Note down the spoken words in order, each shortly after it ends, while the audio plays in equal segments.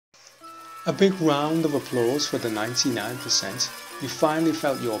A big round of applause for the 99%. You finally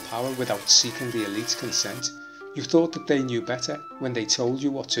felt your power without seeking the elite's consent. You thought that they knew better when they told you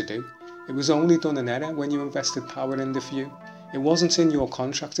what to do. It was only done in error when you invested power in the few. It wasn't in your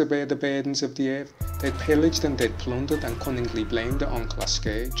contract to bear the burdens of the earth. They'd pillaged and they'd plundered and cunningly blamed it on class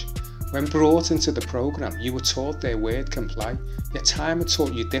gauge. When brought into the programme, you were taught their word comply, yet time had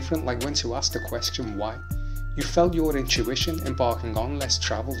taught you different, like when to ask the question why. You felt your intuition embarking on less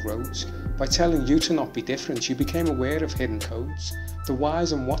travelled roads. By telling you to not be different, you became aware of hidden codes. The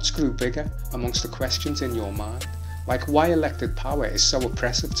whys and whats grew bigger amongst the questions in your mind, like why elected power is so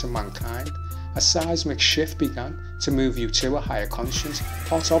oppressive to mankind. A seismic shift began to move you to a higher conscience,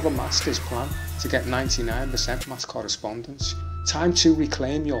 part of a master's plan to get 99% mass correspondence. Time to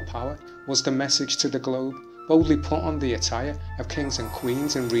reclaim your power was the message to the globe, boldly put on the attire of kings and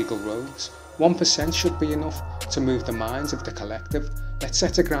queens in regal robes. 1% should be enough to move the minds of the collective. Let's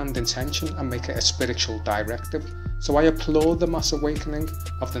set a grand intention and make it a spiritual directive. So I applaud the mass awakening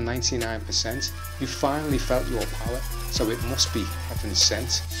of the 99%. You finally felt your power, so it must be heaven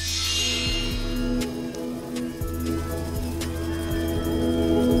sent.